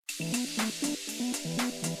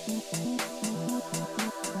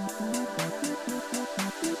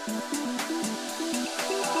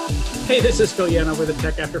Hey, this is Phil Yano with the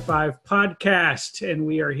Tech After 5 podcast, and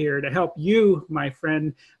we are here to help you, my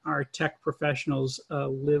friend, our tech professionals,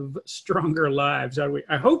 live stronger lives.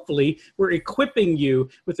 Hopefully, we're equipping you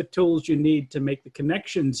with the tools you need to make the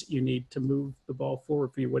connections you need to move the ball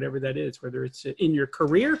forward for you, whatever that is, whether it's in your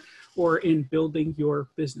career or in building your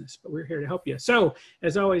business. But we're here to help you. So,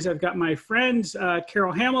 as always, I've got my friends.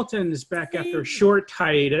 Carol Hamilton is back after a short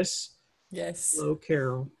hiatus. Yes. Hello,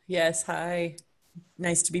 Carol. Yes. Hi.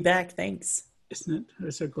 Nice to be back. Thanks. Isn't it?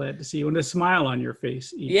 I'm so glad to see you and a smile on your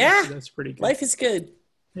face. Even. Yeah. So that's pretty good. Life is good.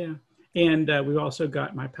 Yeah. And we've also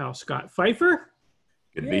got my pal, Scott Pfeiffer.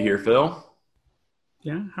 Good to be here, Phil.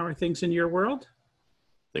 Yeah. How are things in your world?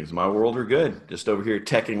 Things in my world are good. Just over here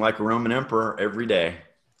teching like a Roman emperor every day.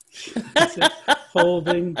 That's it.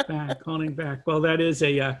 Holding back. Well, that is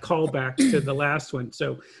a callback to the last one.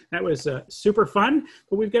 So that was super fun.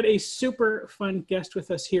 But we've got a super fun guest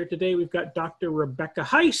with us here today. We've got Dr. Rebecca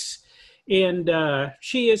Heiss. And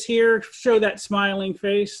she is here. Show that smiling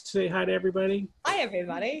face. Say hi to everybody. Hi,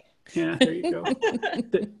 everybody. Yeah, there you go.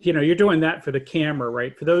 You're doing that for the camera,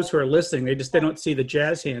 right? For those who are listening, they don't see the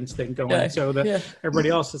jazz hands thing going. Yeah, so everybody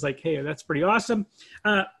else is like, hey, that's pretty awesome.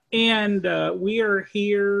 And we are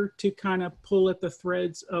here to kind of pull at the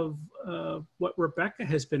threads of what Rebecca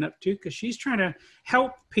has been up to, because she's trying to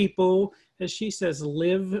help people, as she says,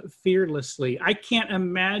 live fearlessly. I can't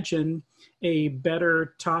imagine a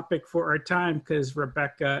better topic for our time, because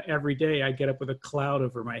Rebecca, every day I get up with a cloud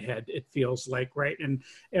over my head, it feels like, right? And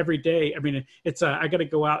every day, I mean, it's I got to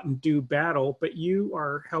go out and do battle, but you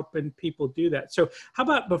are helping people do that. So how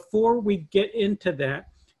about before we get into that,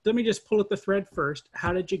 let me just pull at the thread first.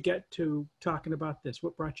 How did you get to talking about this?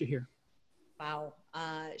 What brought you here? Wow.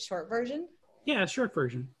 Short version? Yeah, short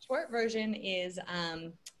version. Short version is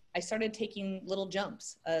I started taking little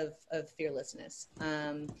jumps of fearlessness.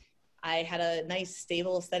 I had a nice,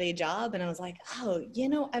 stable, steady job, and I was like,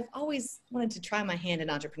 I've always wanted to try my hand in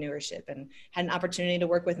entrepreneurship, and had an opportunity to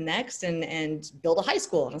work with Next and build a high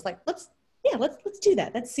school. And I was like, let's do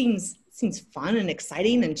that. That seems fun and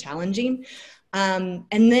exciting and challenging. And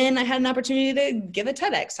then I had an opportunity to give a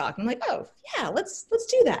TEDx talk. I'm like, oh yeah, let's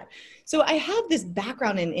do that. So I have this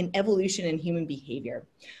background in evolution and human behavior,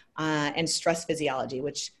 and stress physiology,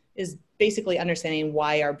 which is basically understanding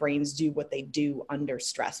why our brains do what they do under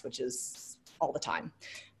stress, which is all the time.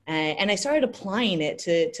 And I started applying it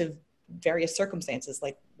to various circumstances,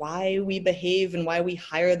 like why we behave and why we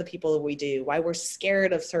hire the people that we do, why we're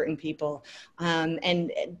scared of certain people,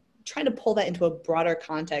 and trying to pull that into a broader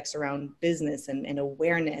context around business and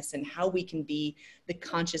awareness, and how we can be the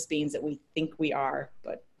conscious beings that we think we are,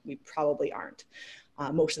 but we probably aren't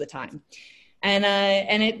most of the time.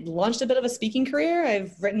 And it launched a bit of a speaking career.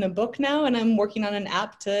 I've written a book now, and I'm working on an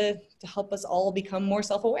app to help us all become more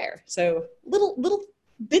self-aware. So little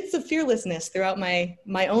bits of fearlessness throughout my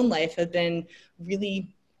own life have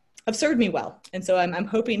served me well. And so I'm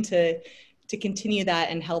hoping to continue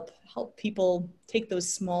that and help people take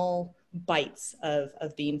those small bites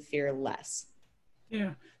of being fearless.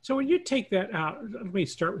 Yeah. So when you take that out, let me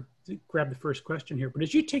grab the first question here, but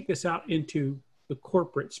as you take this out into the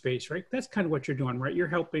corporate space, right? That's kind of what you're doing, right? You're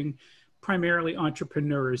helping primarily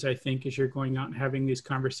entrepreneurs, I think, as you're going out and having these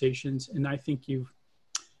conversations. And I think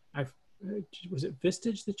was it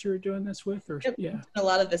Vistage that you were doing this with? Or yep. Yeah. A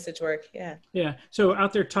lot of Vistage work. Yeah. Yeah. So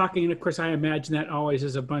out there talking, and of course, I imagine that always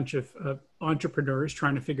is a bunch of entrepreneurs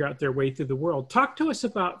trying to figure out their way through the world. Talk to us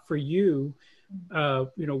about, for you,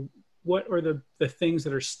 what are the things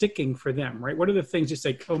that are sticking for them, right? What are the things it's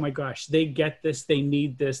like, oh my gosh, they get this, they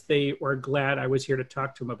need this, they were glad I was here to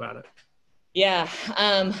talk to them about it? Yeah,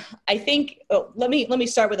 I think, let me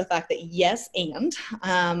start with the fact that yes, and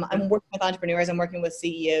I'm working with entrepreneurs, I'm working with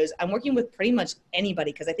CEOs, I'm working with pretty much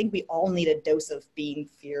anybody, because I think we all need a dose of being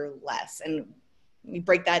fearless. And we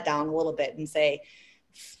break that down a little bit and say,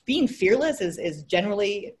 being fearless is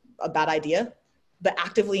generally a bad idea, but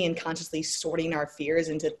actively and consciously sorting our fears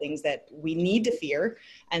into things that we need to fear,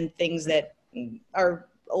 and things that are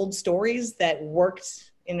old stories that worked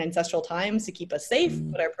in ancestral times to keep us safe,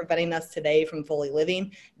 but are preventing us today from fully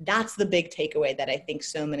living. That's the big takeaway that I think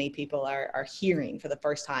so many people are hearing for the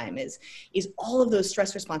first time is all of those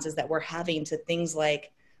stress responses that we're having to things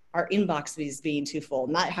like our inboxes being too full,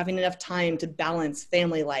 not having enough time to balance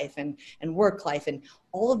family life and work life, and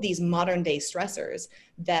all of these modern day stressors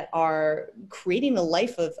that are creating a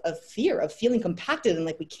life of fear, of feeling compacted and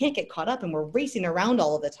like we can't get caught up and we're racing around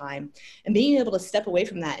all of the time. And being able to step away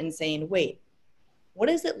from that and saying, wait, what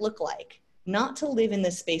does it look like not to live in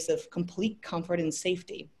this space of complete comfort and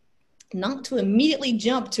safety, not to immediately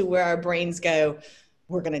jump to where our brains go,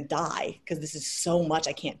 we're going to die because this is so much,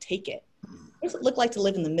 I can't take it. What does it look like to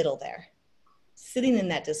live in the middle there? Sitting in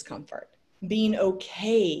that discomfort, being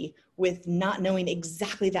okay with not knowing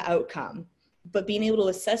exactly the outcome, but being able to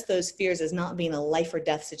assess those fears as not being a life or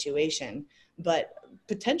death situation, but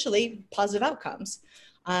potentially positive outcomes.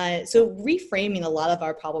 So reframing a lot of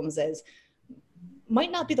our problems as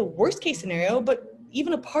might not be the worst case scenario, but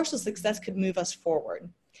even a partial success could move us forward.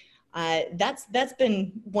 That's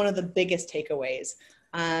been one of the biggest takeaways.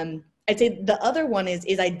 I'd say the other one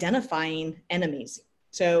is identifying enemies.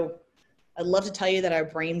 So I'd love to tell you that our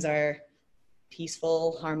brains are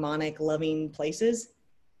peaceful, harmonic, loving places,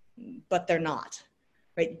 but they're not,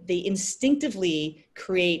 right? They instinctively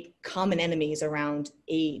create common enemies around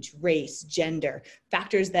age, race, gender,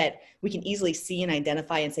 factors that we can easily see and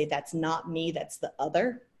identify and say, that's not me, that's the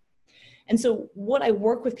other. And so what I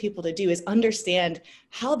work with people to do is understand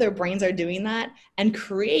how their brains are doing that and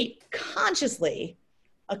create consciously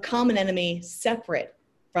a common enemy separate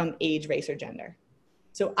from age, race, or gender.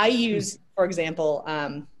 So I use, for example,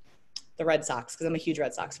 the Red Sox, because I'm a huge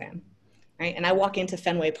Red Sox fan, right? And I walk into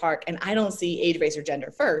Fenway Park and I don't see age, race, or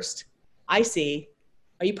gender first. I see,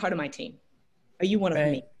 are you part of my team? Are you one of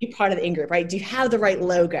me? Are you part of the in-group, right? Do you have the right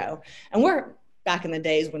logo? And we're back in the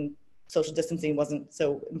days when social distancing wasn't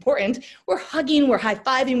so important. We're hugging, we're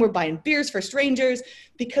high-fiving, we're buying beers for strangers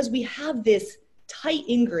because we have this tight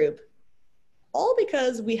in-group, all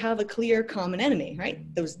because we have a clear common enemy,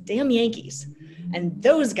 right? Those damn Yankees. And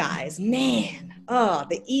those guys, man,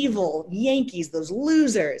 the evil Yankees, those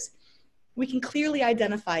losers. We can clearly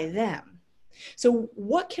identify them. So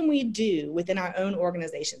what can we do within our own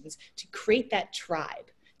organizations to create that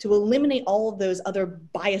tribe, to eliminate all of those other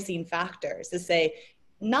biasing factors, to say,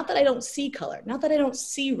 not that I don't see color, not that I don't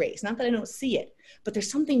see race, not that I don't see it, but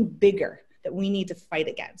there's something bigger that we need to fight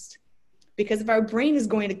against. Because if our brain is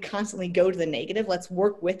going to constantly go to the negative, let's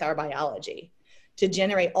work with our biology to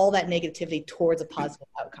generate all that negativity towards a positive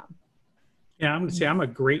outcome. Yeah, I'm gonna say I'm a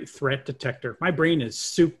great threat detector. My brain is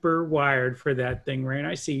super wired for that thing, right?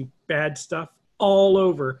 I see bad stuff all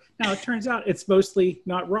over. Now, it turns out it's mostly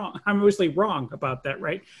not wrong. I'm mostly wrong about that,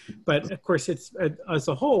 right? But of course, it's as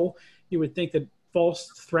a whole, you would think that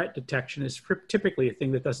false threat detection is typically a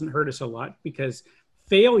thing that doesn't hurt us a lot because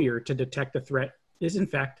failure to detect a threat is in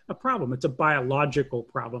fact a problem. It's a biological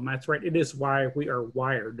problem. That's right. It is why we are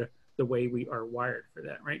wired the way we are wired for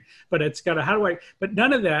that, right? But it's got a, but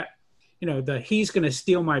none of that, he's going to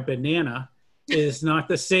steal my banana is not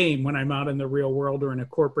the same when I'm out in the real world or in a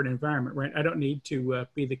corporate environment, right? I don't need to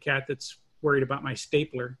be the cat that's worried about my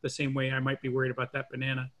stapler the same way I might be worried about that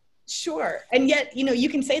banana. Sure. And yet, you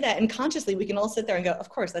can say that and consciously we can all sit there and go, of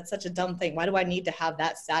course, that's such a dumb thing. Why do I need to have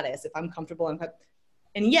that status if I'm comfortable?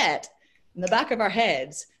 And yet, in the back of our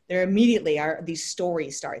heads, there immediately are these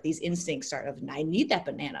stories start, these instincts start of, I need that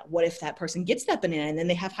banana. What if that person gets that banana and then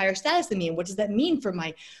they have higher status than me? And what does that mean for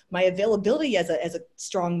my availability as a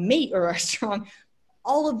strong mate or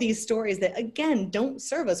all of these stories that, again, don't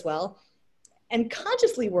serve us well and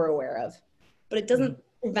consciously we're aware of, but it doesn't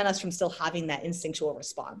prevent us from still having that instinctual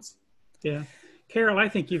response. Yeah. Carol, I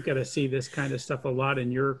think you've got to see this kind of stuff a lot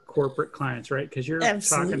in your corporate clients, right? Because you're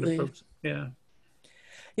talking to folks. Yeah.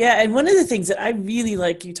 Yeah, and one of the things that I really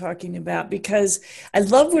like you talking about, because I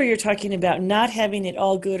love where you're talking about not having it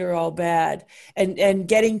all good or all bad and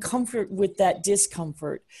getting comfort with that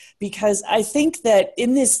discomfort, because I think that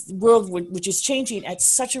in this world, which is changing at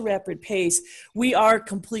such a rapid pace, we are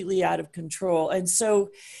completely out of control. And so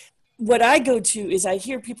what I go to is I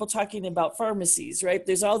hear people talking about pharmacies, right?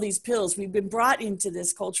 There's all these pills. We've been brought into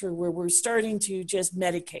this culture where we're starting to just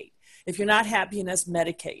medicate. If you're not happy in us,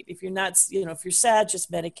 medicate. If you're not, if you're sad,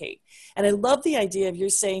 just medicate. And I love the idea of you're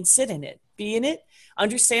saying, sit in it, be in it,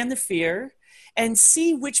 understand the fear, and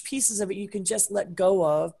see which pieces of it you can just let go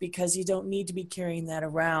of because you don't need to be carrying that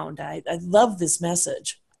around. I love this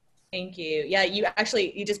message. Thank you. Yeah,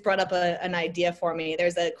 you just brought up an idea for me.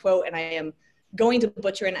 There's a quote, and I am going to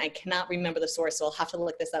butcher it, and I cannot remember the source, so I'll have to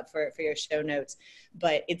look this up for your show notes.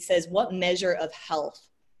 But it says, what measure of health,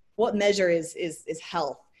 what measure is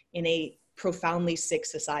health in a profoundly sick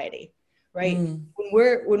society, right? When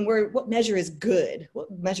we're what measure is good,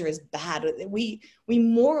 what measure is bad? We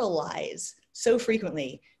moralize so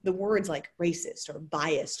frequently the words like racist or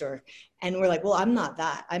biased and we're like, well, I'm not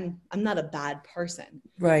that. I'm not a bad person.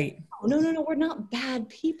 Right. No, we're not bad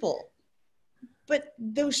people. But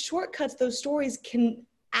those shortcuts, those stories can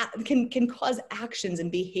cause actions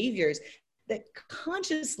and behaviors that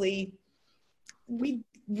consciously we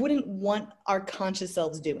wouldn't want our conscious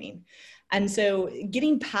selves doing. And so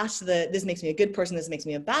getting past this makes me a good person, this makes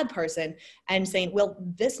me a bad person, and saying, well,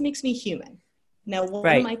 this makes me human. Now, what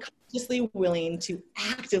Right. am I consciously willing to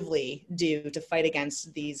actively do to fight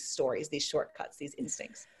against these stories, these shortcuts, these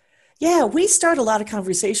instincts? Yeah, we start a lot of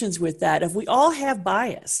conversations with that. If we all have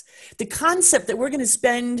bias, the concept that we're going to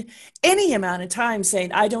spend any amount of time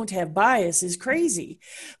saying, I don't have bias is crazy.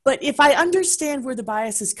 But if I understand where the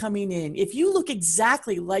bias is coming in, if you look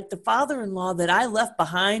exactly like the father-in-law that I left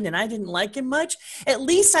behind and I didn't like him much, at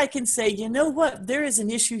least I can say, you know what, there is an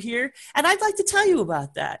issue here. And I'd like to tell you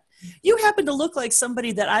about that. You happen to look like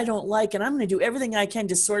somebody that I don't like, and I'm going to do everything I can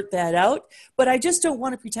to sort that out. But I just don't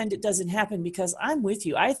want to pretend it doesn't happen because I'm with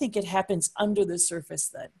you. I think it happens under the surface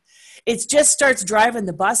then. It just starts driving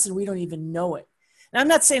the bus and we don't even know it. And I'm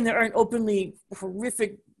not saying there aren't openly,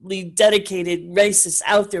 horrifically dedicated racists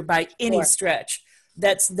out there by any Sure. stretch.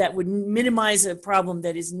 That would minimize a problem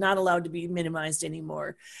that is not allowed to be minimized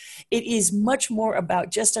anymore. It is much more about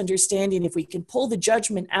just understanding if we can pull the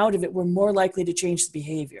judgment out of it, we're more likely to change the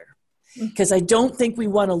behavior. Because I don't think we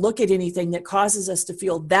want to look at anything that causes us to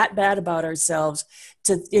feel that bad about ourselves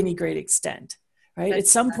to any great extent, right? At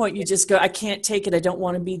some point you just go, I can't take it. I don't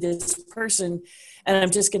want to be this person. And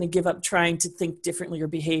I'm just going to give up trying to think differently or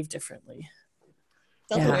behave differently.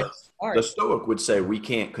 Self-awareness is hard. The Stoic would say we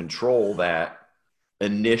can't control that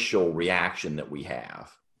initial reaction that we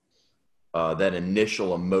have. That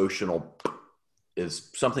initial emotional is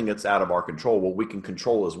something that's out of our control. What we can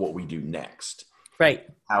control is what we do next. Right.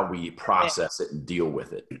 How we process it and deal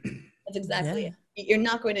with it. That's exactly it. You're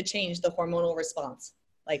not going to change the hormonal response.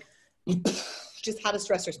 Like, just had a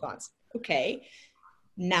stress response. Okay,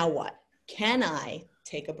 now what? Can I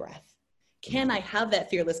take a breath? Can I have that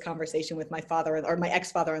fearless conversation with my father or my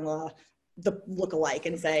ex-father-in-law, the look-alike,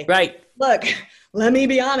 and say, right, look, let me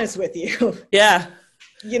be honest with you. Yeah.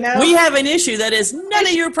 You know, we have an issue that is none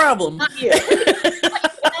of your problem. Not you.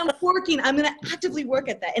 I'm going to actively work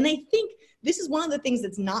at that. And I think this is one of the things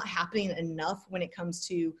that's not happening enough when it comes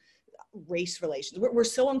to race relations. We're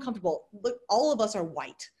so uncomfortable. Look, all of us are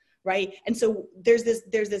white, right? And so there's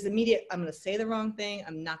this immediate, I'm going to say the wrong thing.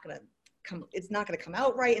 It's not going to come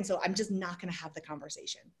out right. And so I'm just not going to have the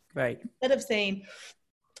conversation. Right. Instead of saying,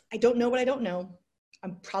 I don't know what I don't know.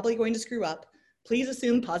 I'm probably going to screw up. Please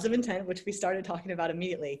assume positive intent, which we started talking about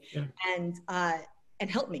immediately, and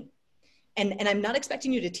help me. And I'm not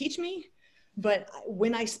expecting you to teach me, but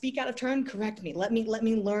when I speak out of turn, correct me. Let me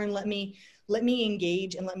learn. Let me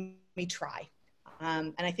engage, and let me try.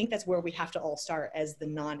 And I think that's where we have to all start as the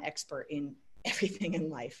non-expert in everything in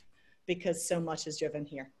life, because so much is driven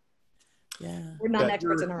here. Yeah, we're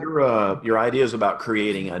non-experts in our. Your ideas about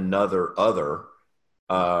creating another other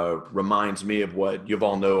reminds me of what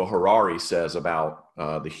Yuval Noah Harari says about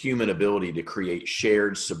the human ability to create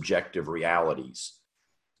shared subjective realities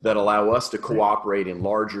that allow us to cooperate in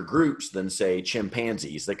larger groups than, say,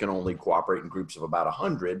 chimpanzees that can only cooperate in groups of about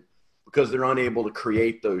 100 because they're unable to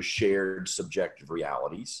create those shared subjective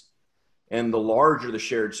realities. And the larger the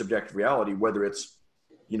shared subjective reality, whether it's,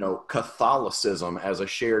 Catholicism as a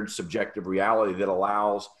shared subjective reality that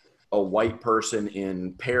allows a white person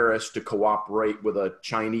in Paris to cooperate with a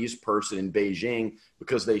Chinese person in Beijing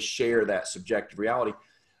because they share that subjective reality.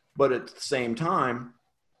 But at the same time,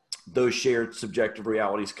 those shared subjective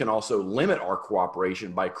realities can also limit our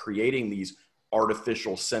cooperation by creating these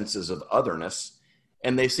artificial senses of otherness.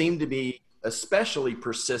 And they seem to be especially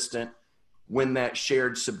persistent when that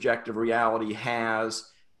shared subjective reality has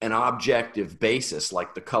an objective basis,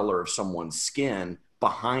 like the color of someone's skin,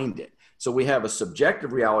 behind it. So we have a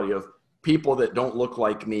subjective reality of people that don't look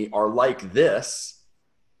like me are like this,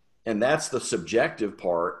 and that's the subjective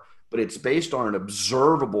part, but it's based on an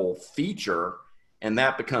observable feature, and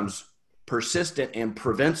that becomes persistent and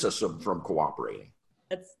prevents us from cooperating.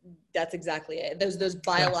 That's exactly it. Those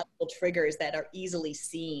biological triggers that are easily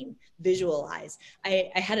seen, visualized.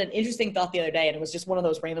 I had an interesting thought the other day, and it was just one of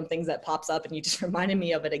those random things that pops up, and you just reminded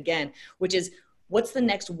me of it again, which is, what's the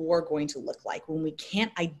next war going to look like when we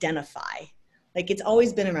can't identify? Like, it's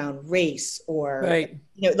always been around race or,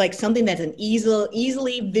 like something that's an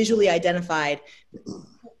easily visually identified.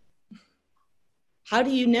 How do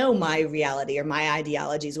you know my reality or my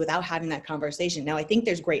ideologies without having that conversation? Now, I think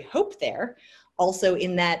there's great hope there. Also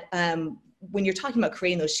in that, when you're talking about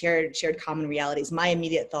creating those shared common realities, my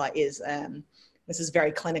immediate thought is, this is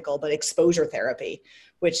very clinical, but exposure therapy,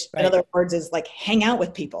 which in other words is like hang out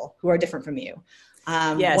with people who are different from you.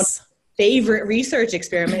 Yes. Favorite research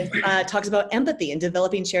experiment talks about empathy and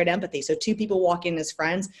developing shared empathy. So two people walk in as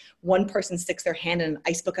friends, one person sticks their hand in an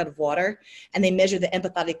ice bucket of water, and they measure the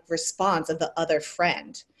empathetic response of the other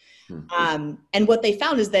friend. And what they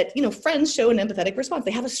found is that, friends show an empathetic response.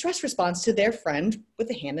 They have a stress response to their friend with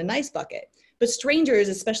a hand in an ice bucket. But strangers,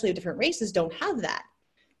 especially of different races, don't have that.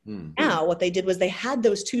 Now what they did was they had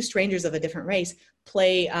those two strangers of a different race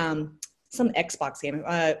play some Xbox game,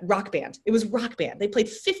 Rock Band. It was Rock Band. They played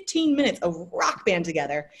 15 minutes of Rock Band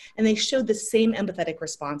together, and they showed the same empathetic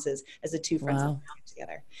responses as the two friends that played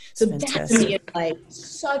together. So that to me is like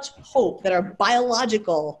such hope that our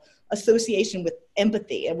biological association with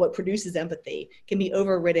empathy and what produces empathy can be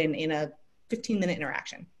overridden in a 15-minute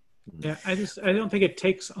interaction. Yeah, I don't think it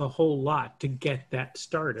takes a whole lot to get that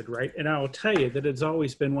started, right? And I'll tell you that it's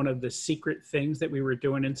always been one of the secret things that we were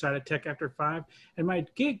doing inside of Tech After 5. And my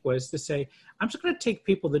gig was to say, I'm just going to take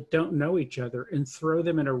people that don't know each other and throw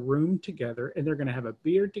them in a room together, and they're going to have a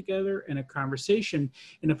beer together and a conversation.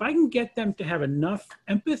 And if I can get them to have enough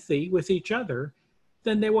empathy with each other,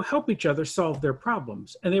 then they will help each other solve their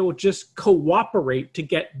problems, and they will just cooperate to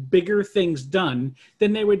get bigger things done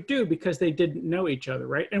than they would do because they didn't know each other,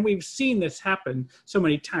 right? And we've seen this happen so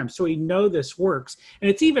many times. So we know this works. And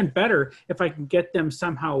it's even better if I can get them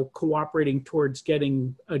somehow cooperating towards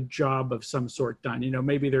getting a job of some sort done. You know,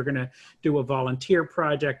 maybe they're going to do a volunteer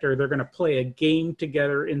project, or they're going to play a game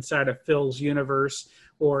together inside of Phil's universe.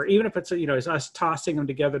 Or even if it's, you know, it's us tossing them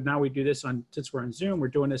together. Now we do this since we're on Zoom, we're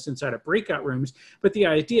doing this inside of breakout rooms. But the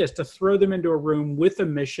idea is to throw them into a room with a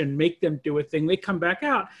mission, make them do a thing. They come back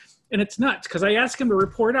out. And it's nuts because I ask them to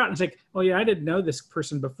report out, and it's like, oh yeah, I didn't know this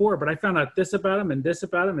person before, but I found out this about them and this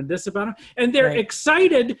about them and this about them. And they're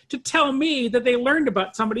excited to tell me that they learned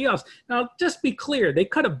about somebody else. Now, just be clear, they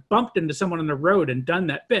could have bumped into someone on the road and done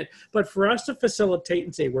that bit. But for us to facilitate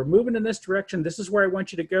and say, we're moving in this direction, this is where I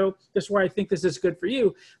want you to go, this is where I think this is good for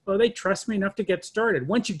you. Well, they trust me enough to get started.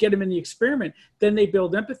 Once you get them in the experiment, then they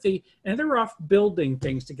build empathy, and they're off building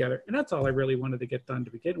things together. And that's all I really wanted to get done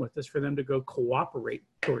to begin with, is for them to go cooperate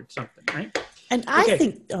towards something, right? And I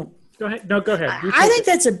think, go ahead. No, go ahead. I think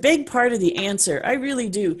that's a big part of the answer. I really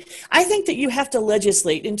do. I think that you have to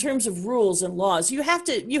legislate in terms of rules and laws. You have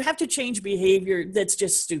to change behavior that's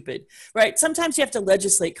just stupid, right? Sometimes you have to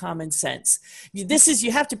legislate common sense.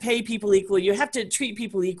 You have to pay people equally. You have to treat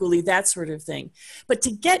people equally, that sort of thing. But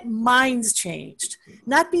to get minds changed,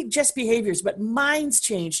 not just behaviors, but minds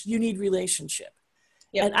changed, you need relationship.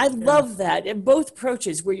 Yep. And I love that in both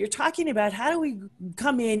approaches, where you're talking about how do we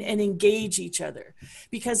come in and engage each other?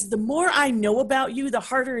 Because the more I know about you, the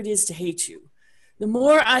harder it is to hate you. The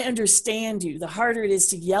more I understand you, the harder it is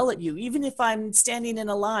to yell at you. Even if I'm standing in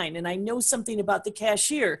a line and I know something about the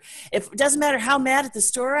cashier, it doesn't matter how mad at the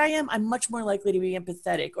store I am, I'm much more likely to be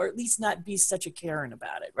empathetic, or at least not be such a Karen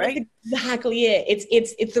about it, right? That's exactly it.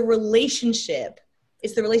 It's the relationship.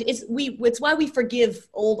 It's why we forgive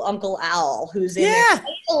old Uncle Al, who's in there.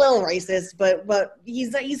 He's a little racist, but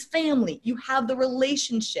he's family. You have the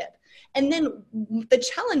relationship. And then the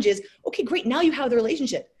challenge is, okay, great. Now you have the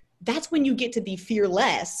relationship. That's when you get to be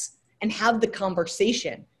fearless and have the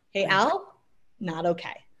conversation. Hey, Al, not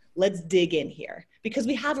okay. Let's dig in here, because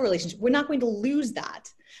we have a relationship. We're not going to lose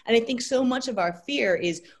that. And I think so much of our fear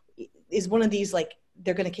is one of these, like,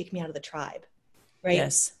 they're going to kick me out of the tribe. Right?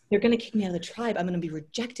 Yes. They're going to kick me out of the tribe. I'm going to be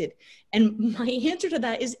rejected. And my answer to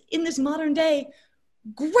that is, in this modern day,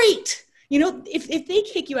 great. You know, if they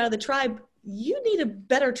kick you out of the tribe, you need a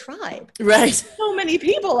better tribe. Right. There's so many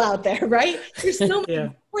people out there, right? There's so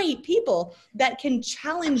many great people that can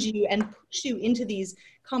challenge you and push you into these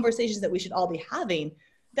conversations that we should all be having,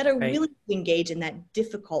 that are willing to engage in that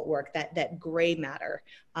difficult work, that gray matter.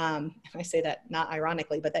 I say that not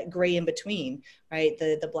ironically, but that gray in between, right?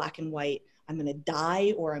 The black and white. I'm going to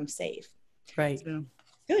die or I'm safe. Right. So,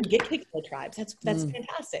 good. Get kicked out of tribes. That's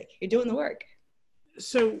fantastic. You're doing the work.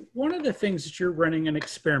 So one of the things that you're running an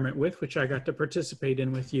experiment with, which I got to participate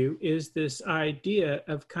in with you, is this idea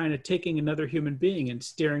of kind of taking another human being and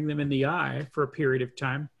staring them in the eye for a period of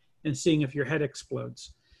time and seeing if your head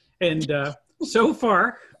explodes. And so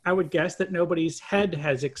far, I would guess that nobody's head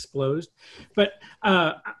has exploded, but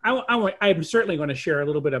I'm certainly going to share a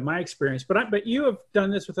little bit of my experience. But you have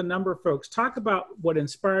done this with a number of folks. Talk about what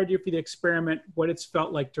inspired you for the experiment, what it's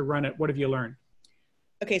felt like to run it. What have you learned?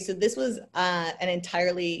 Okay, so this was an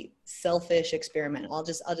entirely selfish experiment. I'll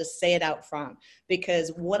just say it out front,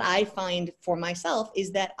 because what I find for myself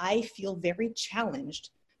is that I feel very challenged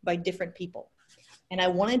by different people. And I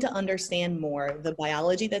wanted to understand more the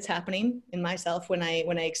biology that's happening in myself when I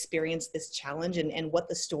experience this challenge, and what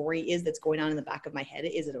the story is that's going on in the back of my head.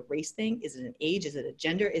 Is it a race thing? Is it an age? Is it a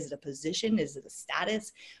gender? Is it a position? Is it a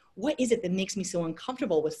status? What is it that makes me so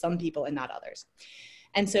uncomfortable with some people and not others?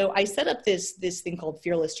 And so I set up this thing called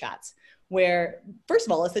Fearless Chats, where, first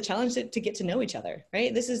of all, it's the challenge to get to know each other,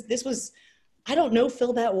 right? This was, I don't know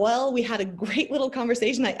Phil that well. We had a great little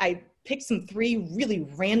conversation. I picked 3 really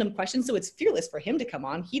random questions. So it's fearless for him to come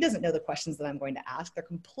on. He doesn't know the questions that I'm going to ask. They're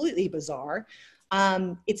completely bizarre.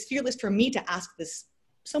 It's fearless for me to ask this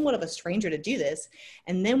somewhat of a stranger to do this.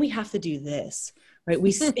 And then we have to do this, right?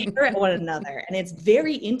 We stare at one another, and it's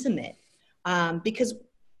very intimate, because,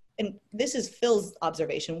 and this is Phil's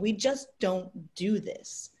observation, we just don't do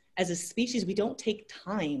this. As a species, we don't take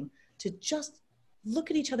time to just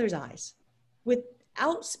look at each other's eyes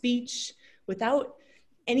without speech, without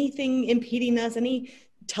anything impeding us, any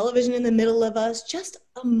television in the middle of us, just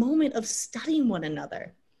a moment of studying one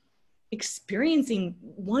another, experiencing,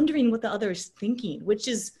 wondering what the other is thinking, which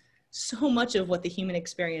is so much of what the human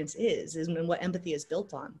experience is and what empathy is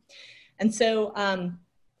built on. And so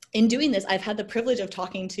in doing this, I've had the privilege of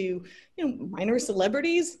talking to, minor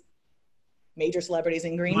celebrities, major celebrities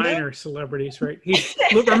in Greenville. Minor celebrities, right?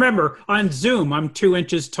 Remember, on Zoom, I'm 2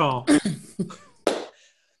 inches tall.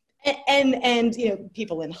 And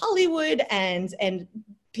people in Hollywood and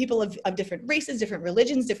people of different races, different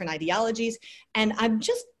religions, different ideologies. And I'm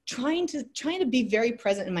just trying to be very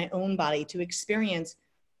present in my own body to experience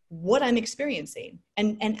what I'm experiencing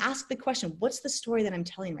and ask the question, what's the story that I'm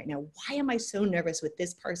telling right now? Why am I so nervous with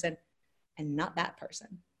this person and not that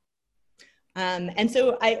person? And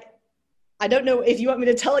so I don't know if you want me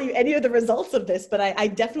to tell you any of the results of this, but I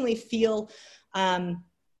definitely feel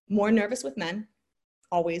more nervous with men.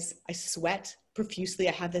 Always. I sweat profusely.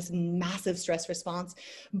 I have this massive stress response,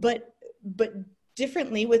 but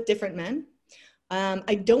differently with different men.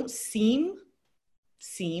 I don't seem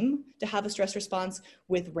to have a stress response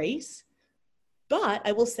with race, but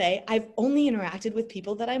I will say I've only interacted with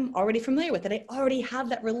people that I'm already familiar with, that I already have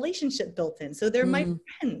that relationship built in. So they're my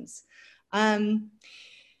friends.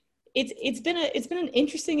 It's been an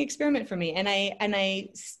interesting experiment for me, and I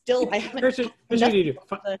haven't. Here's what you do.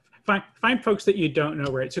 Find folks that you don't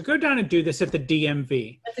know, right? So go down and do this at the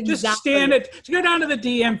DMV. Just go down to the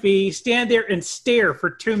DMV, stand there and stare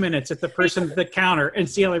for 2 minutes at the person at the counter and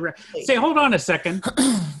see how they react. Say, hold on a second.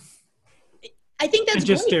 I think that's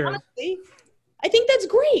great, honestly. I think that's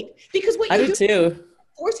great, because what you do too.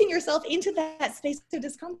 Forcing yourself into that space of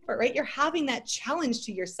discomfort, right? You're having that challenge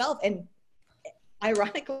to yourself, and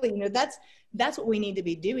ironically, that's what we need to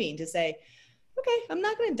be doing, to say, okay, I'm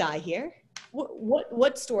not going to die here.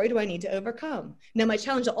 What story do I need to overcome? Now, my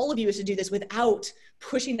challenge to all of you is to do this without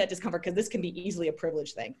pushing that discomfort, because this can be easily a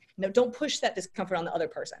privilege thing. Don't push that discomfort on the other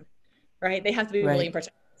person, right? They have to be willing to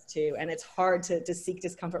protect us too. And it's hard to seek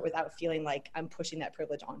discomfort without feeling like I'm pushing that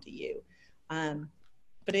privilege onto you.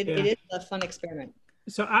 But it is a fun experiment.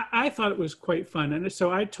 So I thought it was quite fun. And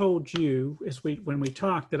so I told you when we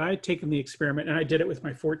talked that I had taken the experiment, and I did it with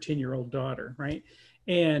my 14-year-old daughter, right?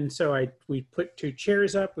 And so we put 2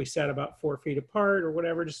 chairs up, we sat about 4 feet apart or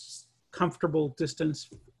whatever, just comfortable distance.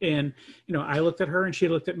 And, I looked at her and she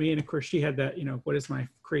looked at me, and of course she had that, what is my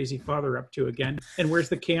crazy father up to again? And where's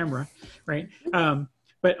the camera, right?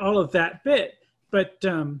 But all of that bit, but,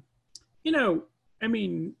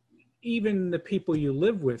 even the people you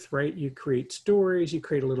live with, right? You create stories, you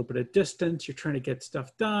create a little bit of distance, you're trying to get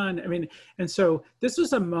stuff done. And so this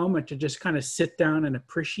was a moment to just kind of sit down and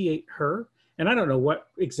appreciate her. And I don't know what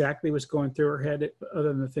exactly was going through her head other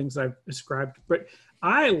than the things I've described, but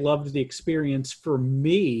I loved the experience for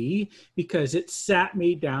me, because it sat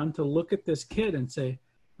me down to look at this kid and say,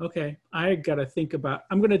 okay, I'm going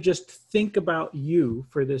to just think about you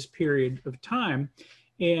for this period of time.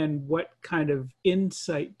 And what kind of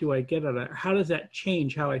insight do I get out of it? How does that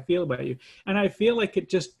change how I feel about you? And I feel like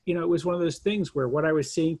it just, it was one of those things where what I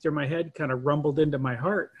was seeing through my head kind of rumbled into my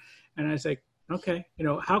heart. And I was like, okay,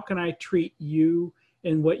 how can I treat you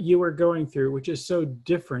and what you are going through, which is so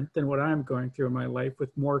different than what I'm going through in my life,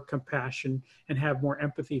 with more compassion and have more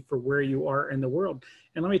empathy for where you are in the world.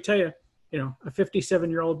 And let me tell you, a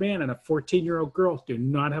 57-year-old man and a 14-year-old girl do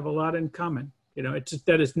not have a lot in common.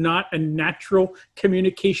 That is not a natural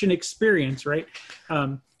communication experience, right?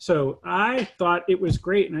 So I thought it was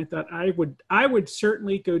great, and I thought I would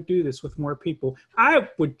certainly go do this with more people. I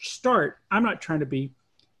would start. I'm not trying to be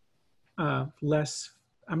less.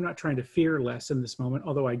 I'm not trying to fear less in this moment,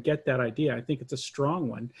 although I get that idea. I think it's a strong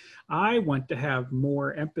one. I want to have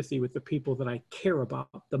more empathy with the people that I care about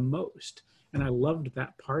the most, and I loved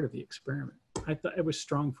that part of the experiment. I thought it was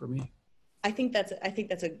strong for me. I think that's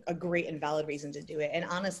a great and valid reason to do it. And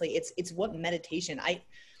honestly, it's what meditation, I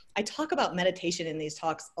talk about meditation in these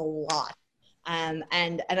talks a lot.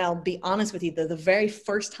 And I'll be honest with you, the very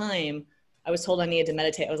first time I was told I needed to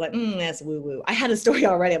meditate, I was like, that's woo woo. I had a story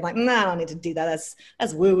already. I'm like, I don't need to do that.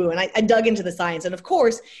 That's woo woo. And I dug into the science. And of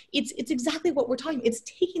course, it's exactly what we're talking about. It's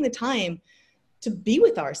taking the time to be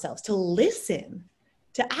with ourselves, to listen,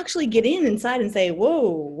 to actually get inside and say,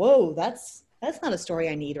 whoa, that's not a story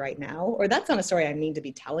I need right now, or that's not a story I need to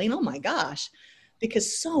be telling. Oh my gosh.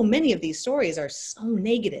 because so many of these stories are so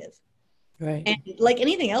negative. Right. And like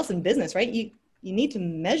anything else in business, right? You need to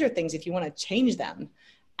measure things if you want to change them.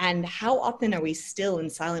 And how often are we still in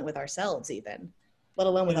silent with ourselves even, let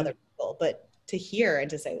alone with other people? But to hear and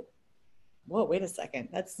to say, whoa, wait a second.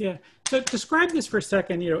 Yeah. So describe this for a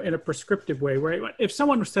second, in a prescriptive way, right? If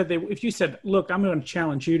someone said if you said, look, I'm going to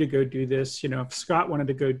challenge you to go do this, if Scott wanted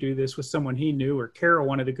to go do this with someone he knew, or Carol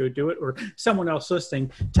wanted to go do it, or someone else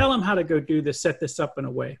listening, tell them how to go do this, set this up in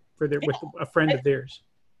a way with a friend of theirs.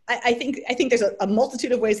 I think there's a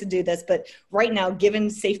multitude of ways to do this, but right now, given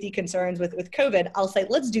safety concerns with COVID, I'll say,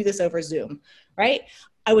 let's do this over Zoom, right?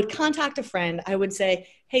 I would contact a friend. I would say,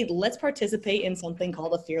 hey, let's participate in something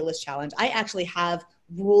called a Fearless Challenge. I actually have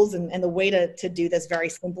rules and the way to do this very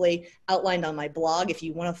simply outlined on my blog. If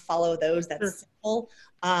you want to follow those, that's simple.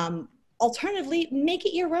 Alternatively, make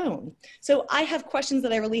it your own. So I have questions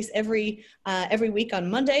that I release every week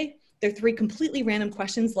on Monday. They're 3 completely random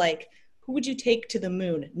questions like, who would you take to the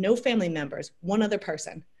moon? No family members, one other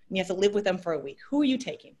person. And you have to live with them for a week. Who are you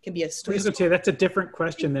taking? Can be a story. That's a different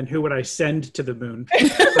question than who would I send to the moon.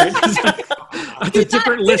 Right? That's a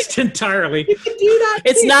different list entirely. You can do that.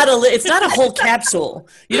 It's not a whole capsule.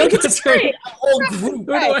 You don't get to carry a whole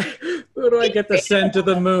group. Who do I get to send to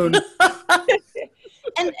the moon?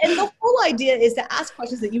 And the whole idea is to ask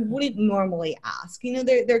questions that you wouldn't normally ask.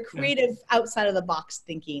 They're creative, outside of the box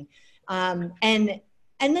thinking.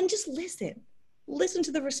 And then just listen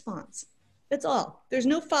to the response. That's all. There's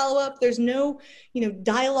no follow-up. There's no,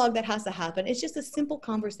 dialogue that has to happen. It's just a simple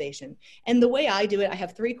conversation. And the way I do it, I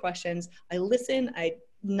have 3 questions. I listen, I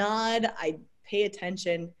nod, I pay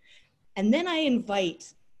attention, and then I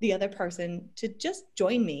invite the other person to just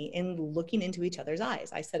join me in looking into each other's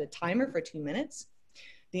eyes. I set a timer for 2 minutes.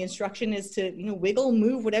 The instruction is to, wiggle,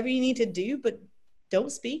 move, whatever you need to do, but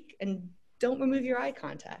don't speak and don't remove your eye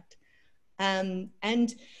contact. And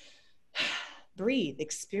breathe,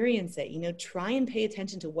 experience it, try and pay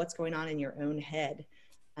attention to what's going on in your own head.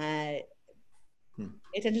 Pay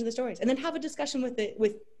attention to the stories, and then have a discussion with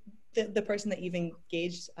the person that you've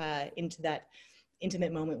engaged into that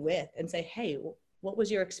intimate moment with, and say, hey, what was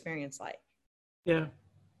your experience like? Yeah.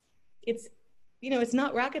 It's, it's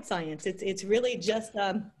not rocket science. It's really just,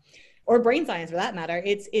 or brain science for that matter.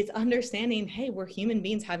 It's understanding, hey, we're human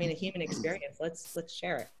beings having a human experience. Let's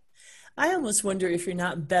share it. I almost wonder if you're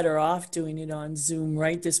not better off doing it on Zoom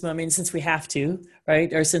right this moment. I mean, since we have to,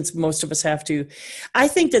 right? Or since most of us have to. I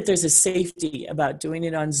think that there's a safety about doing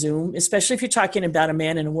it on Zoom, especially if you're talking about a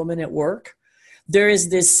man and a woman at work. There is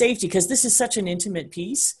this safety because this is such an intimate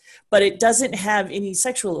piece, but it doesn't have any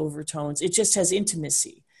sexual overtones. It just has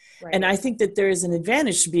intimacy. Right. And I think that there is an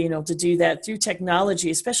advantage to being able to do that through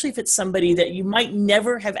technology, especially if it's somebody that you might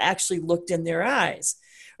never have actually looked in their eyes.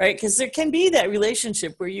 Right? Because there can be that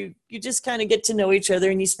relationship where you just kind of get to know each other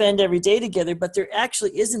and you spend every day together, but there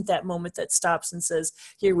actually isn't that moment that stops and says,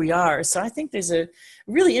 here we are. So I think there's a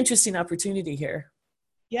really interesting opportunity here.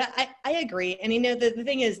 Yeah, I agree. And the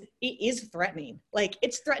thing is, it is threatening. Like,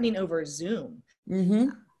 it's threatening over Zoom. Mm-hmm.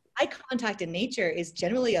 Eye contact in nature is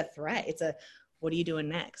generally a threat. It's a, what are you doing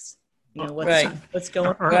next? What's going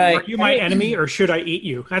on? Are you my enemy or should I eat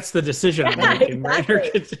you? That's the decision I'm making.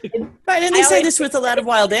 Exactly. Right. And they say this with a lot of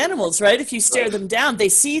wild animals, right? If you stare them down, they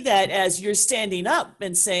see that as you're standing up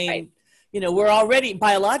and saying, we're already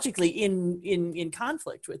biologically in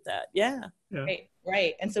conflict with that. Yeah.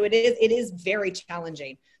 Right. And so it is very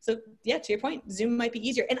challenging. So yeah, to your point, Zoom might be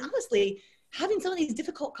easier. And honestly, having some of these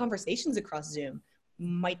difficult conversations across Zoom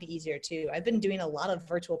might be easier too. I've been doing a lot of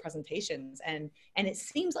virtual presentations and it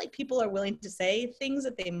seems like people are willing to say things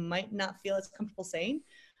that they might not feel as comfortable saying.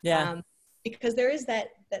 Yeah. Because there is that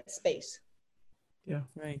space. Yeah.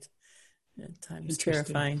 Right. Yeah, time is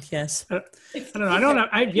terrifying. Yes. I don't know.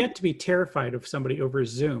 I've yet to be terrified of somebody over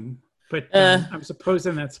Zoom, but I'm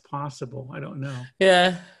supposing that's possible. I don't know.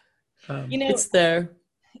 Yeah. It's there.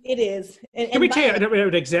 It is. Let me tell you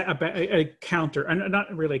a counter, and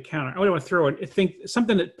not really a counter. I want to throw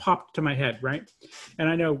something that popped to my head, right? And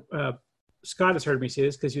I know Scott has heard me say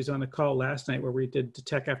this because he was on the call last night where we did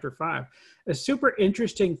Tech After 5. A super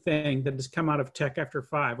interesting thing that has come out of Tech After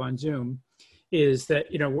 5 on Zoom is that,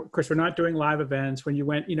 of course, we're not doing live events. When you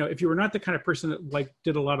went, if you were not the kind of person that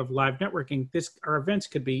did a lot of live networking, our events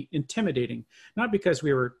could be intimidating. Not because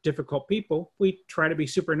we were difficult people. We try to be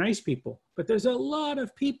super nice people, but there's a lot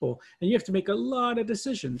of people and you have to make a lot of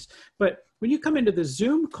decisions. But when you come into the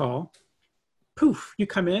Zoom call, poof, you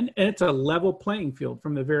come in and it's a level playing field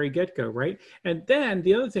from the very get-go, right? And then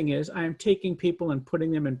the other thing is I'm taking people and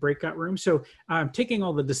putting them in breakout rooms. So I'm taking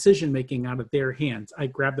all the decision-making out of their hands. I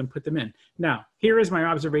grab them, put them in. Now, here is my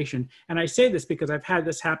observation. And I say this because I've had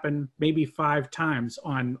this happen maybe 5 times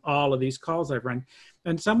on all of these calls I've run.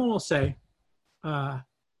 And someone will say,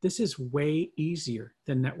 this is way easier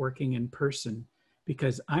than networking in person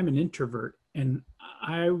because I'm an introvert and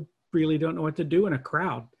I really don't know what to do in a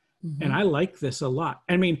crowd. Mm-hmm. And I like this a lot.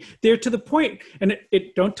 I mean, they're to the point, and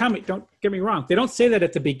it don't get me wrong. They don't say that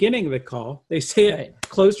at the beginning of the call. They say it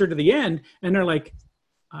closer to the end, and they're like,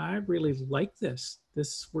 I really like this.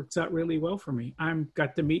 This works out really well for me. I'm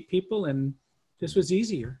got to meet people, and this was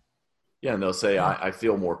easier. Yeah, and they'll say, I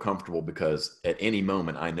feel more comfortable because at any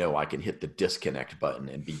moment I know I can hit the disconnect button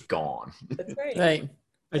and be gone. That's right. Right.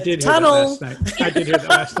 I did hear that last night. I did hear that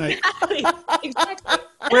last night. Exactly.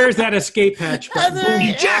 Where's that escape hatch button?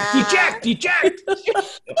 Eject.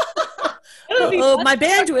 Oh, my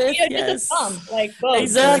bandwidth. Yeah, Yes. Like, boom.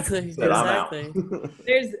 Exactly. But I'm out.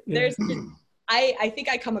 There's I think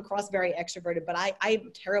I come across very extroverted, but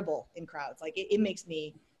I'm terrible in crowds. Like it makes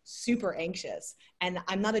me super anxious, and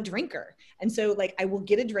I'm not a drinker. And so like I will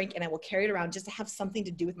get a drink and I will carry it around just to have something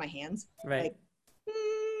to do with my hands. Right. Like,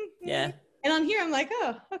 Yeah. And on here, I'm like,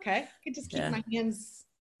 oh, okay. I could just keep my hands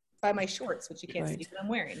by my shorts, which you can't see what I'm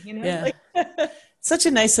wearing, you know? Yeah. Like, such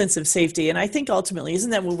a nice sense of safety. And I think ultimately, isn't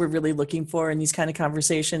that what we're really looking for in these kind of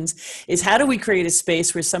conversations, is how do we create a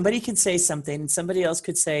space where somebody can say something and somebody else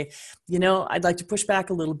could say, you know, I'd like to push back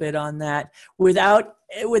a little bit on that without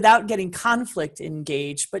getting conflict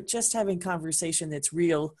engaged, but just having conversation that's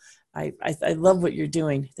real. I love what you're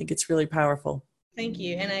doing. I think it's really powerful. Thank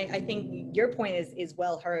you. And I think your point is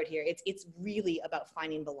well heard here. It's really about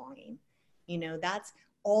finding belonging. You know, that's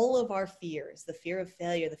all of our fears, the fear of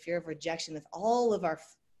failure, the fear of rejection, that's all of our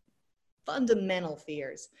fundamental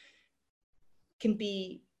fears can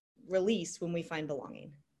be released when we find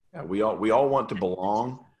belonging. Yeah, we all want to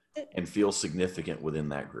belong and feel significant within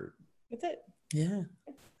that group. That's it.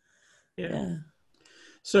 Yeah.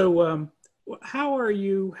 So, how are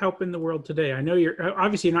you helping the world today? I know you're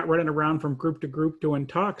obviously not running around from group to group doing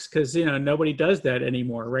talks because, you know, nobody does that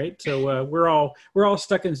anymore, right? So we're all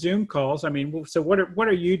stuck in Zoom calls. I mean, so what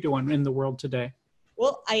are you doing in the world today?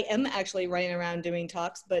 Well, I am actually running around doing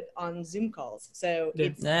talks, but on Zoom calls. So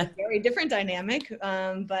it's a very different dynamic,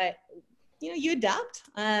 but you know, you adapt.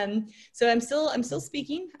 So I'm still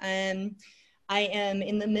speaking. I am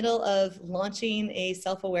in the middle of launching a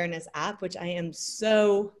self-awareness app, which I am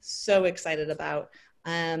so excited about.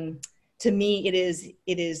 To me, it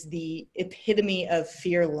is the epitome of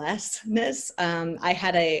fearlessness. I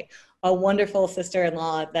had a wonderful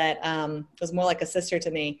sister-in-law that was more like a sister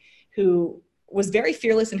to me, who was very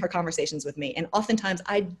fearless in her conversations with me. And oftentimes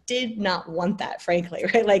I did not want that, frankly,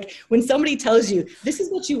 right? Like when somebody tells you, this is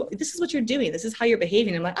what you're doing, this is how you're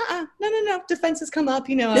behaving. I'm like, no. Defenses come up,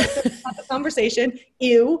 you know, have a conversation.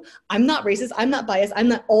 Ew, I'm not racist. I'm not biased. I'm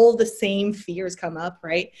not, all the same fears come up,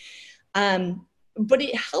 right? But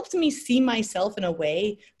it helped me see myself in a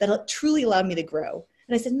way that truly allowed me to grow.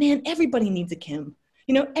 And I said, man, everybody needs a Kim.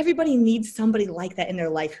 You know, everybody needs somebody like that in their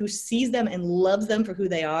life who sees them and loves them for who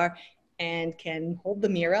they are and can hold the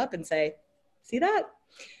mirror up and say, see that?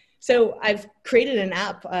 So I've created an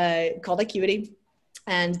app called Acuity.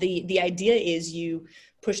 And the idea is you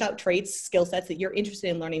push out traits, skill sets that you're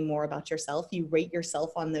interested in learning more about yourself. You rate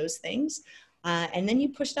yourself on those things. And then you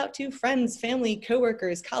push it out to friends, family,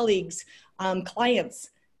 coworkers, colleagues,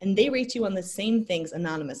 clients, and they rate you on the same things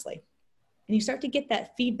anonymously. And you start to get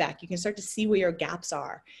that feedback. You can start to see where your gaps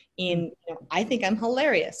are. In, you know, I think I'm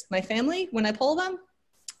hilarious. My family, when I poll them,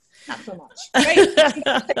 not so much, right?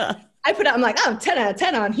 I put out, I'm like, 10 out of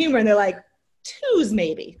 10 on humor. And they're like, 2s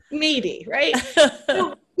maybe, right?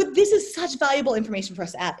 So, but this is such valuable information for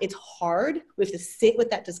us to add. It's hard. We have to sit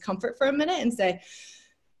with that discomfort for a minute and say,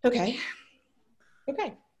 okay.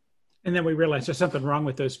 And then we realize there's something wrong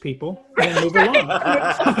with those people and then move along.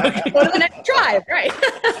 Go to the next tribe, right?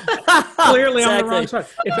 Clearly on the wrong side.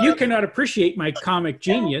 If you cannot appreciate my comic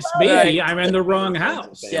genius, maybe I'm in the wrong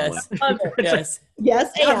house. Yes.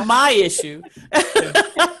 Yes. Not my issue.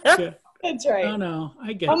 Yeah. That's right. Oh, no,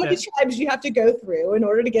 I get How that. many tribes you have to go through in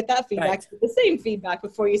order to get that feedback, the same feedback,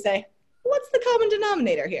 before you say, what's the common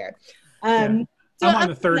denominator here? I'm So on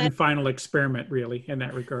the third and final experment, really, in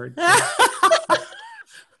that regard.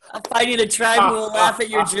 I'm finding a tribe who will laugh at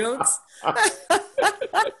your jokes.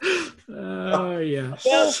 Oh, yes.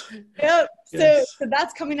 Yep. Yes. So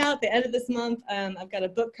that's coming out at the end of this month. I've got a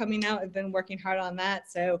book coming out. I've been working hard on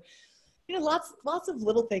that. So, you know, lots of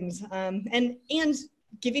little things. And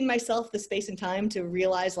giving myself the space and time to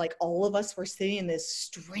realize like all of us were sitting in this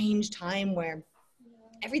strange time where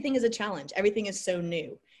everything is a challenge. Everything is so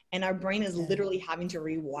new. And our brain is literally having to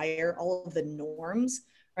rewire all of the norms,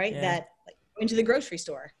 right? That like going to the grocery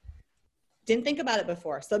store. Didn't think about it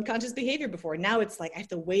before. Subconscious behavior before. Now it's like I have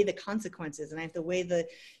to weigh the consequences and I have to weigh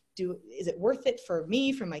is it worth it for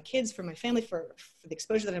me, for my kids, for my family, for the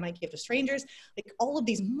exposure that I might give to strangers? Like all of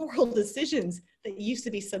these moral decisions that used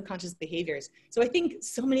to be subconscious behaviors. So I think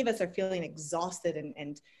so many of us are feeling exhausted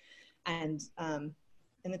and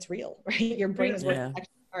it's real, right? Your brain is working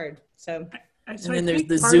extra hard. So. And then there's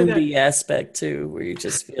the zombie aspect too, where you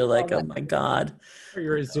just feel like, oh my God. Are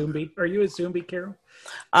you a zombie, Carol?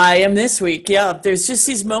 I am this week. Yeah. There's just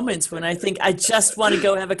these moments when I think I just want to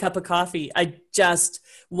go have a cup of coffee. I just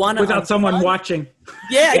want to. Without someone watching.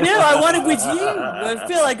 Yeah, I know. I want it with you. I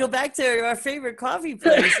feel I go back to our favorite coffee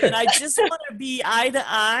place and I just want to be eye to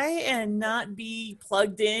eye and not be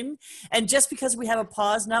plugged in. And just because we have a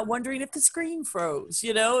pause, not wondering if the screen froze,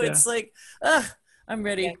 it's like, I'm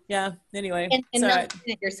ready. Yeah. Anyway. And not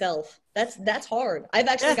looking at yourself. That's hard. I've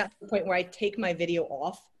actually got to the point where I take my video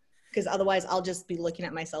off because otherwise I'll just be looking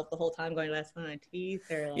at myself the whole time going, that's my teeth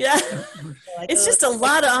or like, it's just a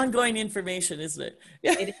lot of ongoing information, isn't it?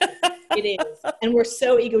 Yeah. It is. And we're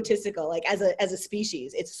so egotistical. Like as a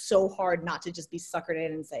species, it's so hard not to just be suckered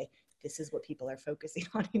in and say, this is what people are focusing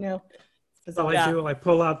on, It's all I do, I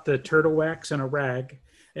pull out the turtle wax and a rag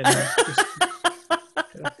and just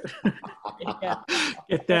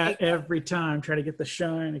get that every time, try to get the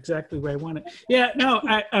shine exactly where I want it.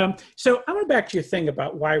 So I want to back to your thing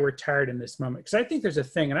about why we're tired in this moment, because I think there's a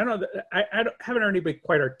thing, and I know that I haven't heard anybody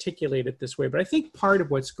quite articulate it this way, but I think part of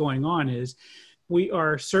what's going on is we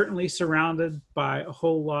are certainly surrounded by a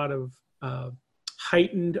whole lot of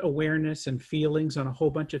heightened awareness and feelings on a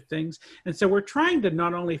whole bunch of things. And so we're trying to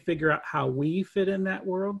not only figure out how we fit in that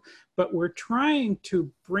world, but we're trying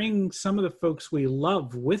to bring some of the folks we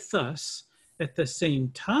love with us at the same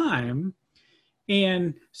time.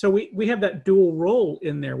 And so we have that dual role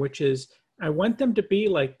in there, which is I want them to be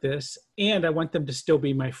like this and I want them to still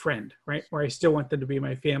be my friend, right? Or I still want them to be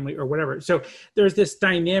my family or whatever. So there's this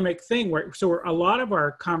dynamic thing where a lot of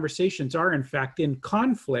our conversations are in fact in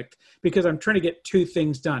conflict because I'm trying to get two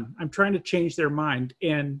things done. I'm trying to change their mind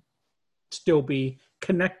and still be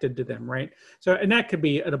connected to them, right? So, and that could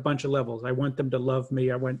be at a bunch of levels. I want them to love me.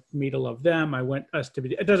 I want me to love them. I want us to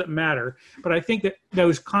be, it doesn't matter. But I think that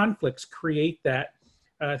those conflicts create that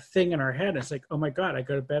thing in our head. It's like, oh my God, I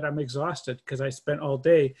go to bed, I'm exhausted because I spent all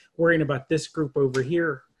day worrying about this group over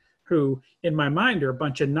here who in my mind are a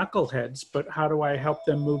bunch of knuckleheads, but how do I help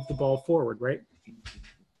them move the ball forward, right?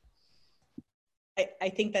 I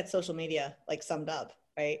think that's social media like summed up,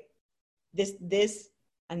 right? This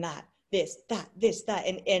and that, this, that,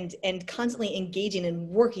 and constantly engaging and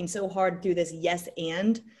working so hard through this yes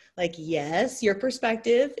and, like, yes, your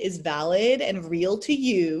perspective is valid and real to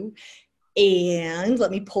you. And let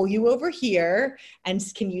me pull you over here. And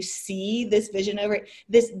can you see this vision over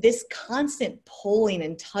this constant pulling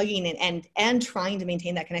and tugging and trying to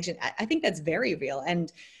maintain that connection? I think that's very real.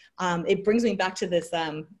 And it brings me back to this.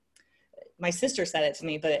 My sister said it to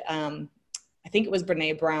me, but I think it was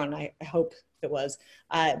Brene Brown. I hope it was.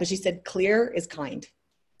 But she said, clear is kind.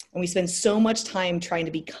 And we spend so much time trying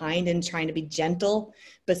to be kind and trying to be gentle,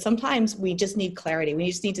 but sometimes we just need clarity. We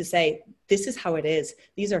just need to say, this is how it is.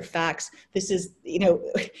 These are facts. This is,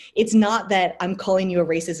 it's not that I'm calling you a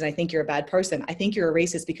racist and I think you're a bad person. I think you're a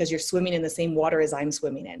racist because you're swimming in the same water as I'm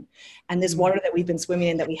swimming in. And this water that we've been swimming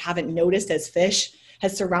in that we haven't noticed as fish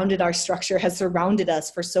has surrounded our structure, has surrounded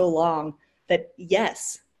us for so long that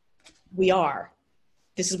yes, we are.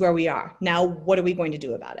 This is where we are. Now, what are we going to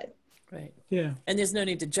do about it? Right. Yeah. And there's no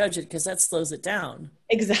need to judge it because that slows it down.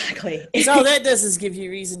 Exactly. Because all that does is give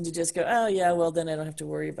you reason to just go, oh, yeah, well, then I don't have to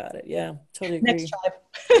worry about it. Yeah, totally agree. Next tribe.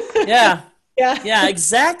 Yeah. Yeah. Yeah,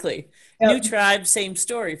 exactly. Yep. New tribe, same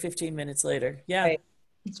story 15 minutes later. Yeah. Right.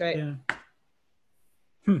 That's right.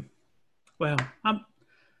 Yeah. Well,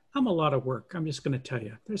 I'm a lot of work. I'm just going to tell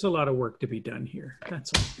you, there's a lot of work to be done here.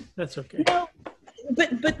 That's all. That's okay. No,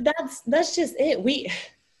 but that's just it.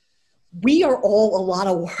 We are all a lot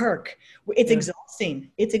of work. It's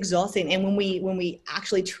exhausting. It's exhausting. And when we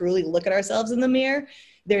actually truly look at ourselves in the mirror,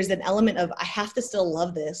 there's an element of, I have to still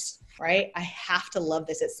love this, right? I have to love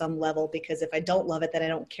this at some level, because if I don't love it, then I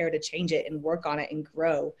don't care to change it and work on it and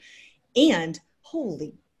grow. And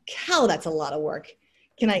holy cow, that's a lot of work.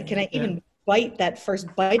 Can I even bite that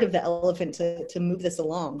first bite of the elephant to move this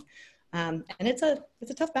along? And it's a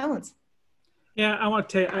tough balance. Yeah, I want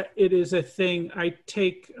to tell you, it is a thing. I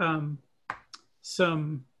take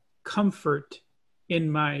some comfort in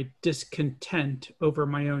my discontent over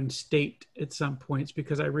my own state at some points,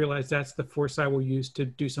 because I realize that's the force I will use to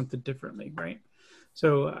do something differently, right?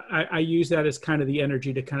 So I use that as kind of the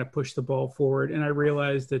energy to kind of push the ball forward. And I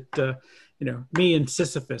realized that, me and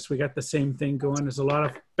Sisyphus, we got the same thing going. There's a lot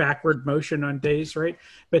of backward motion on days, right?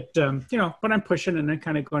 But, but I'm pushing and then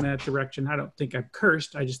kind of going that direction. I don't think I'm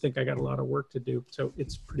cursed. I just think I got a lot of work to do. So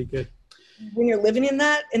it's pretty good. When you're living in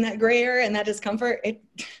that gray area and that discomfort, it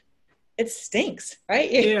stinks,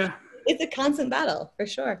 right? Yeah. It's a constant battle for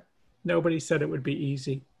sure. Nobody said it would be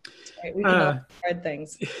easy. Right. We can all do hard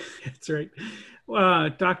things. That's right.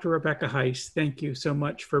 Dr. Rebecca Heiss, thank you so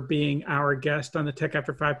much for being our guest on the Tech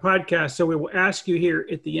After 5 podcast. So we will ask you here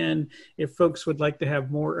at the end if folks would like to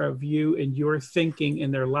have more of you and your thinking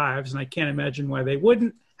in their lives, and I can't imagine why they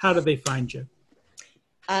wouldn't. How do they find you?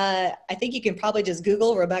 I think you can probably just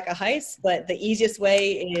Google Rebecca Heiss, but the easiest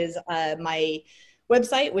way is my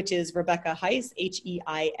website, which is Rebecca Heiss,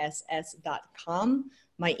 HEISS.com.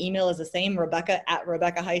 My email is the same,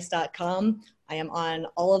 Rebecca@RebeccaHeiss.com. I am on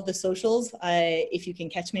all of the socials. If you can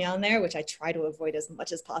catch me on there, which I try to avoid as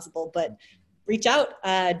much as possible, but reach out,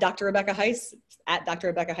 Dr. Rebecca Heiss, at Dr.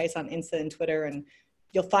 Rebecca Heiss on Insta and Twitter, and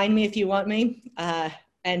you'll find me if you want me.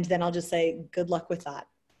 And then I'll just say, good luck with that.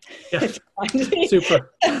 Yeah.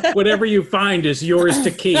 Super. Whatever you find is yours to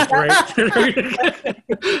keep, right?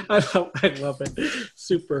 I love it.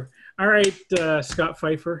 Super. All right, Scott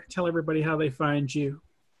Pfeiffer, tell everybody how they find you.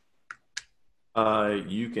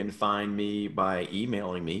 You can find me by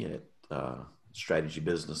emailing me at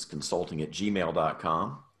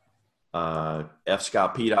strategybusinessconsulting@gmail.com.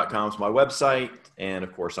 fscottp.com is my website. And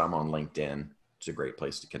of course, I'm on LinkedIn. It's a great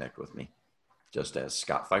place to connect with me, just as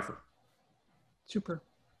Scott Pfeiffer. Super.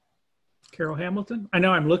 Carol Hamilton, I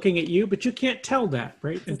know I'm looking at you, but you can't tell that,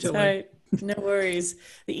 right? That's right. No worries.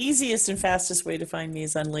 The easiest and fastest way to find me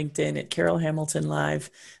is on LinkedIn at Carol Hamilton Live.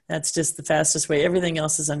 That's just the fastest way. Everything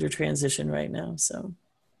else is under transition right now. So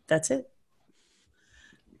that's it.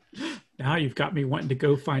 Now you've got me wanting to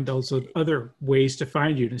go find also other ways to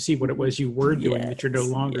find you to see what it was you were doing that you're no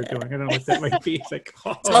longer doing. I don't know what that might be. It's like,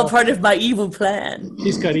 it's all part of my evil plan.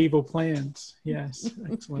 He's got evil plans. Yes.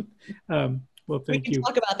 Excellent. Well, thank you. We can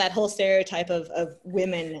talk about that whole stereotype of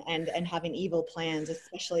women and having evil plans,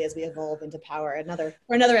 especially as we evolve into power. Another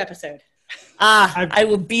episode. I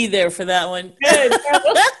will be there for that one. Good.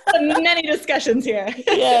 Many discussions here.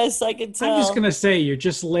 Yes, I can tell. I'm just going to say you're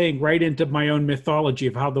just laying right into my own mythology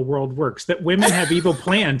of how the world works. That women have evil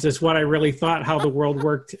plans is what I really thought how the world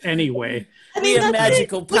worked anyway. We have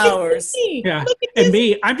magical powers. Yeah. And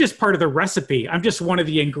me, I'm just part of the recipe. I'm just one of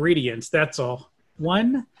the ingredients. That's all.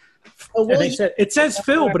 One. It says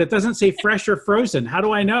Phil, but it doesn't say fresh or frozen. How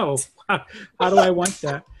do I know? How do I want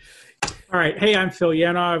that? All right. Hey, I'm Phil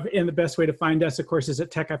Yanov, and the best way to find us, of course, is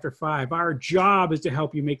at Tech After 5. Our job is to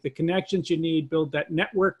help you make the connections you need, build that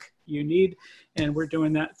network you need, and we're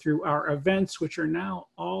doing that through our events, which are now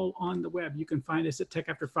all on the web. You can find us at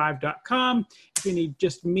techafter5.com. If you need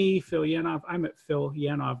just me, Phil Yanov, I'm at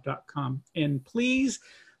philyanov.com. And please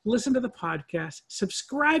listen to the podcast,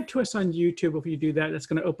 subscribe to us on YouTube. If you do that, that's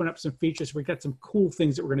going to open up some features. We've got some cool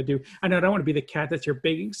things that we're going to do. I know I don't want to be the cat that's here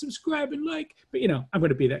begging, subscribe and like, but I'm going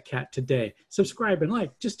to be that cat today. Subscribe and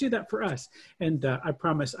like, just do that for us. And I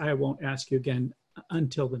promise I won't ask you again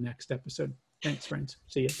until the next episode. Thanks, friends.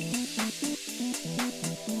 See you.